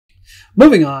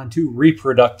Moving on to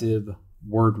reproductive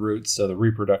word roots. So the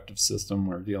reproductive system,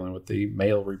 we're dealing with the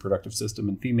male reproductive system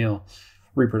and female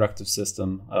reproductive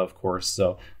system, of course.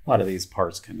 So a lot of these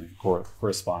parts can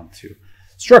correspond to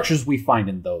structures we find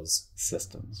in those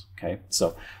systems. Okay,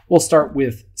 so we'll start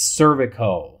with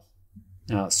cervical.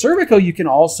 Cervical you can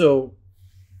also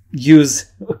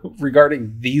use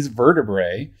regarding these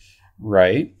vertebrae,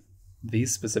 right?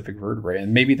 These specific vertebrae,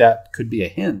 and maybe that could be a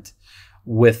hint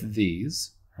with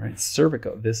these, right?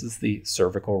 Cervical. This is the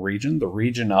cervical region, the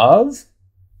region of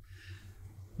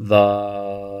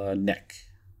the neck,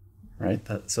 right?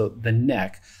 So the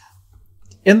neck.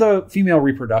 In the female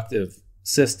reproductive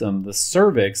system, the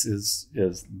cervix is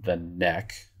the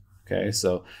neck. Okay,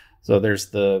 so there's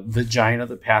the vagina,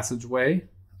 the passageway,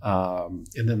 and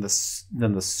then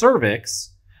the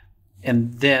cervix,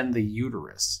 and then the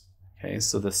uterus. Okay,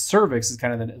 so the cervix is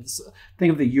kind of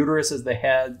think of the uterus as the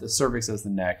head, the cervix as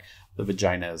the neck, the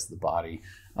vagina as the body.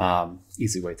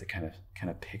 Easy way to kind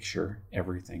of picture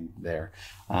everything there.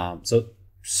 So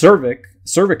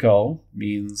cervical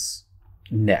means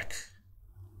neck,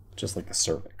 just like the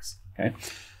cervix. Okay,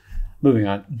 moving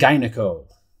on. Gyneco,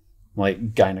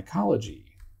 like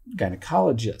gynecology,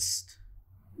 gynecologist.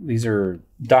 These are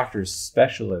doctors,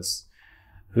 specialists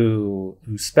who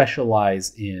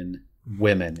specialize in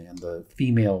women and the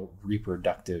female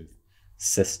reproductive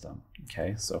system.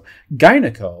 Okay, so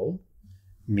gyneco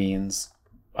means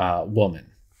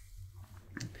woman.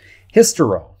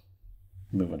 Hystero,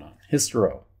 moving on.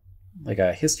 Hystero, like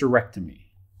a hysterectomy.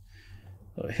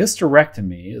 So a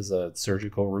hysterectomy is a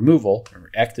surgical removal,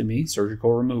 or ectomy,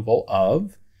 surgical removal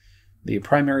of the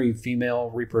primary female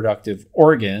reproductive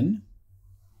organ.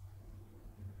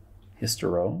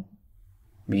 Hystero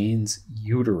means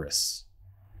uterus.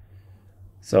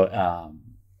 So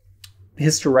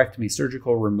hysterectomy,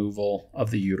 surgical removal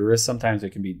of the uterus. Sometimes it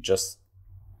can be just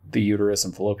the uterus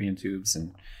and fallopian tubes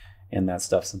and that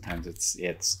stuff. Sometimes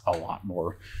it's a lot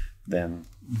more than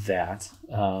that.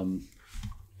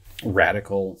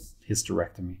 Radical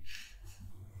hysterectomy.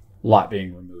 A lot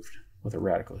being removed with a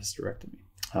radical hysterectomy.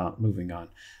 Moving on.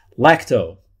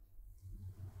 Lactose.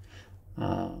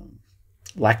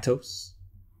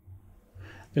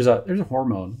 There's a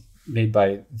hormone made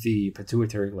by the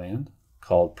pituitary gland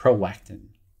called prolactin.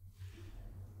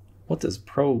 What does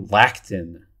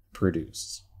prolactin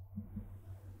produce?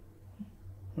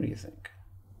 What do you think?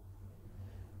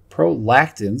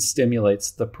 Prolactin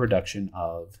stimulates the production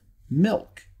of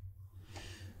milk.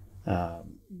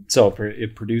 So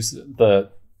it produces,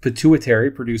 the pituitary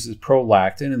produces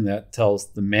prolactin, and that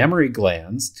tells the mammary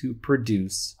glands to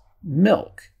produce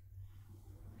milk.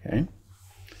 Okay.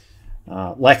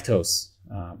 Lactose.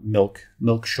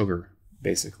 Milk sugar,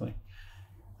 basically.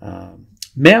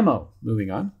 Mammo,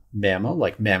 moving on. Mammo,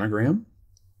 like mammogram.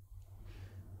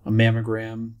 A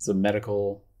mammogram is a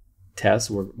medical test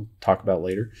we'll talk about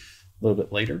later, a little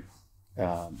bit later.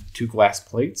 2 glass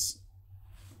plates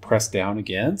pressed down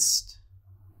against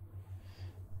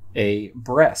a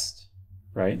breast,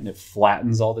 right? And it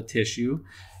flattens all the tissue,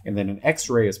 and then an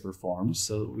X-ray is performed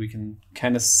so that we can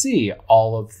kind of see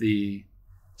all of the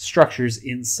structures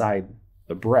inside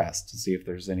the breast to see if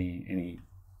there's any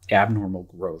abnormal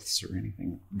growths or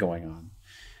anything going on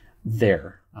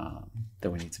there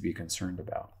that we need to be concerned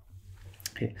about.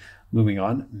 Okay, moving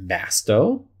on.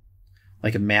 Masto,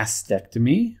 like a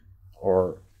mastectomy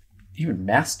or even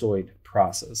mastoid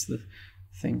process. The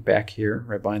thing back here,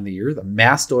 right behind the ear, the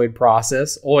mastoid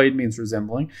process. Oid means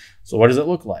resembling. So what does it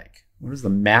look like? What does the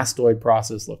mastoid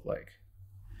process look like?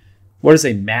 What is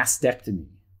a mastectomy?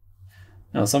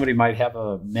 Now, somebody might have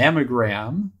a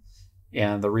mammogram,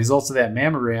 and the results of that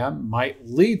mammogram might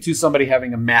lead to somebody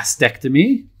having a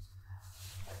mastectomy.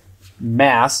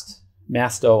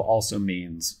 Masto also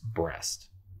means breast.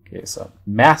 Okay, so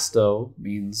masto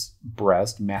means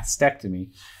breast, mastectomy,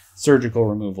 surgical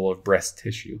removal of breast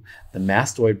tissue. The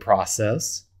mastoid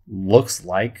process looks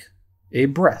like a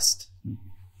breast.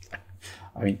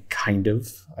 I mean, kind of,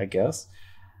 I guess.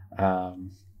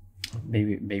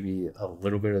 Maybe a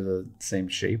little bit of the same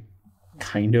shape,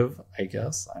 kind of, I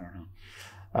guess. I don't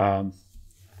know.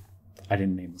 I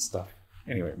didn't name the stuff.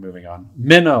 Anyway, moving on.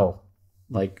 Minnow,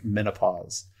 like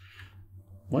menopause.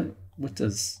 What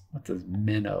does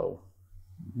minnow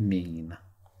mean?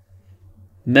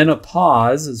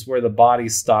 Menopause is where the body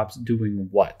stops doing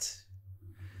what?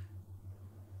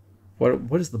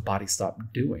 What does the body stop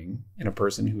doing in a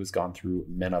person who has gone through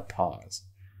menopause?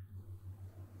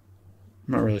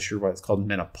 I'm not really sure why it's called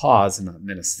menopause and not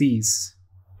menopause,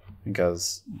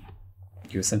 because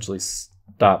you essentially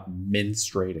stop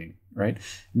menstruating, right?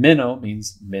 Meno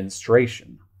means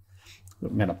menstruation.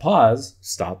 But menopause,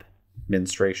 stop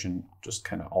menstruation just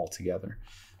kind of all together.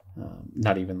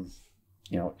 Not even,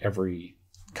 every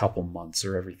couple months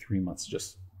or every 3 months,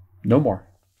 just no more.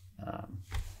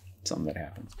 Something that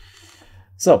happens.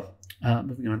 So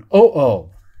moving on.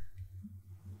 O/O.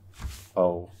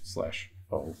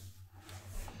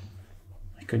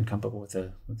 I couldn't come up with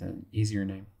an easier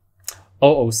name.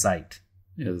 oocyte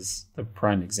is the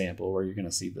prime example where you're going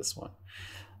to see this one.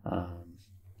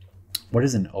 What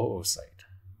is an oocyte?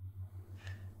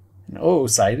 An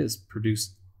oocyte is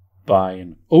produced by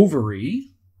an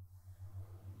ovary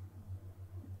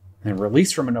and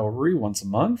released from an ovary once a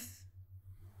month.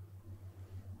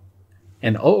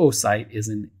 An oocyte is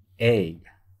an egg.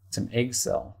 It's an egg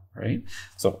cell, right?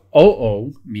 So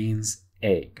oo means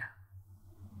egg.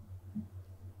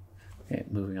 Okay,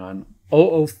 moving on.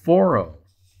 Oophoro.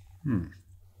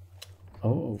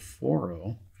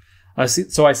 Oophoro. I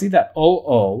see that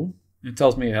oo. It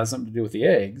tells me it has something to do with the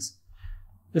eggs.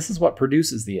 This is what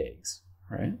produces the eggs,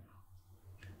 right?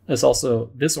 This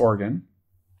organ,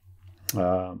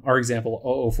 our example,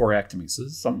 oophorectomy. So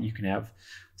this is something you can have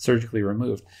surgically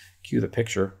removed. Cue the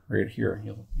picture right here.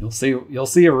 You'll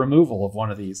see a removal of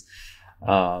one of these.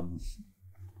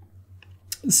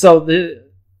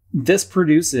 This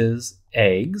produces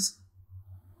eggs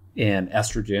and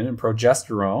estrogen and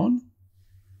progesterone.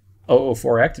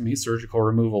 Oophorectomy, surgical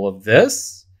removal of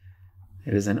this.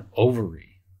 It is an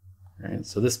ovary, right?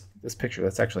 So this picture,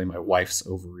 that's actually my wife's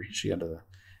ovary. She had a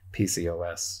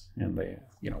PCOS, and they,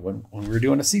 when we were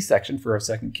doing a C-section for our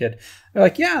second kid, they're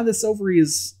like, yeah, this ovary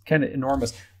is kind of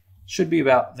enormous. Should be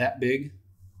about that big,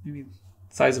 maybe the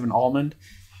size of an almond.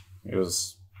 It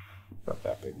was about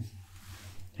that big.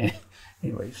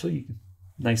 Anyway, so you can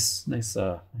nice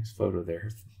photo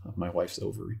there of my wife's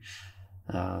ovary.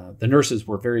 The nurses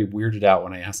were very weirded out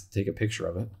when I asked to take a picture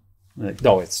of it. Like,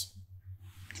 no, it's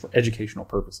for educational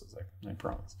purposes. I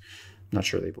promise. I'm not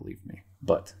sure they believed me,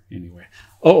 but anyway,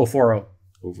 oophoro,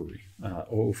 ovary,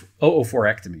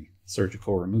 oophorectomy,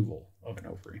 surgical removal of an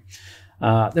ovary.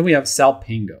 Then we have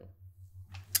salpingo.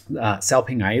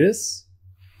 Salpingitis,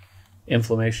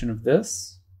 inflammation of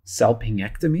this.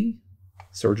 Salpingectomy,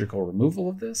 surgical removal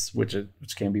of this, which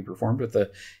can be performed with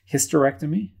a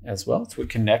hysterectomy as well. It's what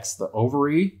connects the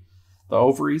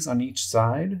ovaries on each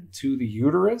side to the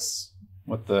uterus,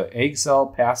 what the egg cell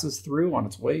passes through on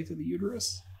its way to the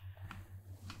uterus.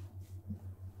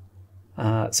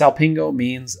 Salpingo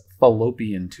means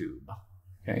fallopian tube.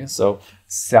 Okay, so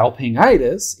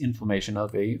salpingitis, inflammation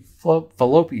of a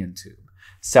fallopian tube.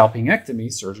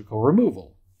 Salpingectomy, surgical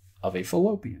removal of a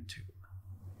fallopian tube.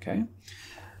 Okay,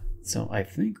 so I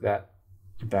think that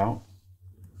about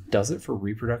does it for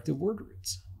reproductive word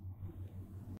roots.